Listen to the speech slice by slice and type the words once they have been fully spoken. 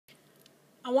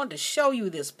I want to show you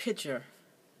this picture.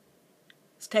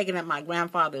 It's taken at my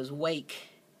grandfather's wake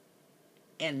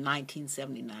in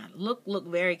 1979. Look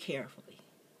very carefully.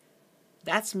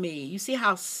 That's me. You see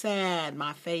how sad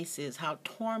my face is, how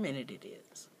tormented it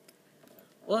is.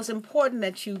 Well, it's important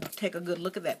that you take a good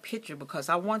look at that picture because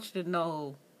I want you to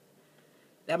know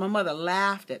that my mother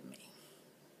laughed at me.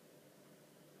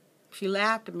 She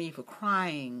laughed at me for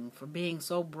crying, for being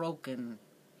so broken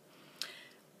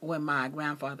when my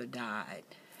grandfather died.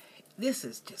 This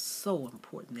is just so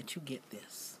important that you get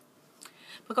this.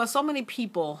 Because so many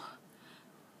people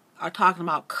are talking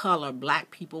about color, black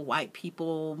people, white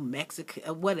people,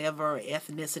 Mexican, whatever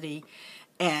ethnicity,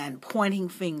 and pointing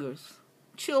fingers.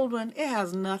 Children, it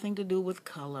has nothing to do with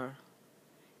color.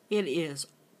 It is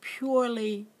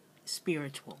purely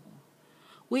spiritual.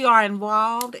 We are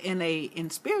involved in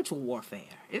spiritual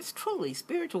warfare. It's truly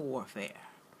spiritual warfare.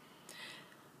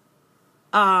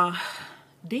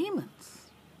 Demons.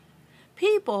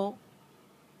 People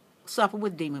suffer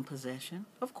with demon possession.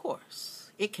 Of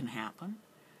course, it can happen.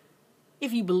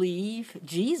 If you believe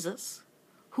Jesus,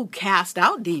 who cast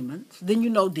out demons, then you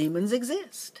know demons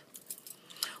exist.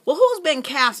 Well, who's been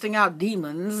casting out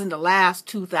demons in the last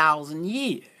 2,000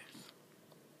 years?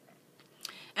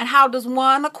 And how does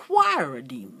one acquire a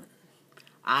demon?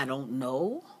 I don't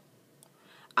know.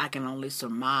 I can only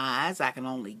surmise. I can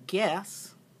only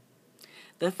guess.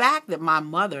 The fact that my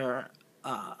mother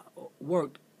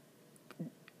worked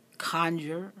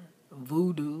conjure,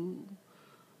 voodoo,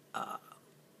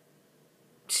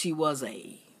 she was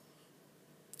a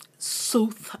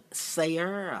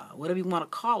soothsayer, whatever you want to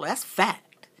call it, that's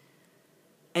fact.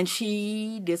 And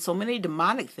she did so many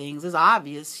demonic things, it's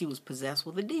obvious she was possessed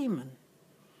with a demon.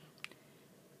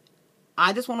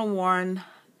 I just want to warn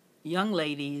young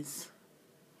ladies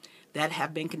that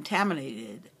have been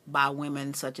contaminated by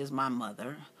women such as my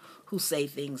mother, who say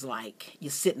things like,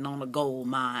 you're sitting on a gold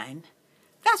mine.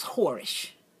 That's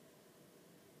whorish.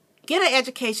 Get an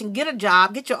education, get a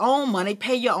job, get your own money,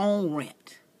 pay your own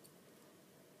rent.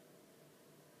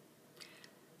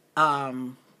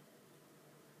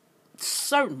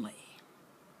 Certainly,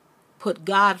 put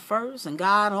God first and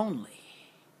God only.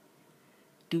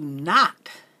 Do not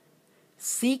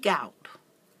seek out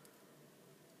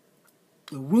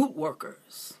the root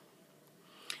workers.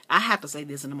 I have to say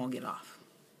this and I'm going to get off.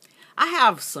 I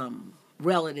have some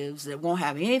relatives that won't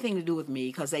have anything to do with me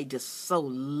because they just so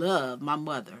love my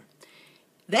mother.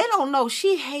 They don't know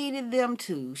she hated them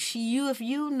too. If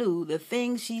you knew the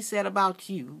things she said about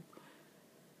you,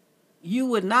 you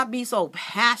would not be so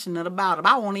passionate about them.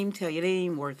 I won't even tell you. It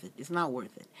ain't worth it. It's not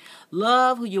worth it.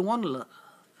 Love who you want to love.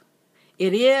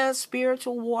 It is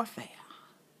spiritual warfare.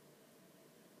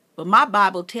 But my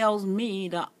Bible tells me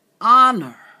to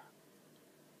honor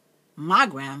my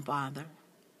grandfather.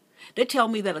 They tell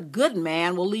me that a good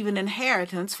man will leave an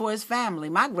inheritance for his family.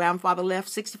 My grandfather left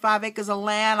 65 acres of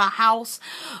land, a house,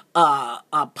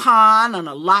 a pond, an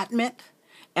allotment.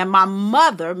 And my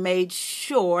mother made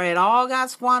sure it all got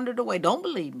squandered away. Don't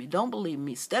believe me. Don't believe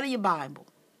me. Study your Bible.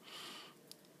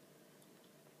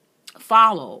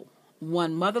 Follow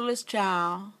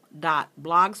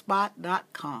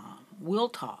onemotherlesschild.blogspot.com. We'll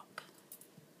talk.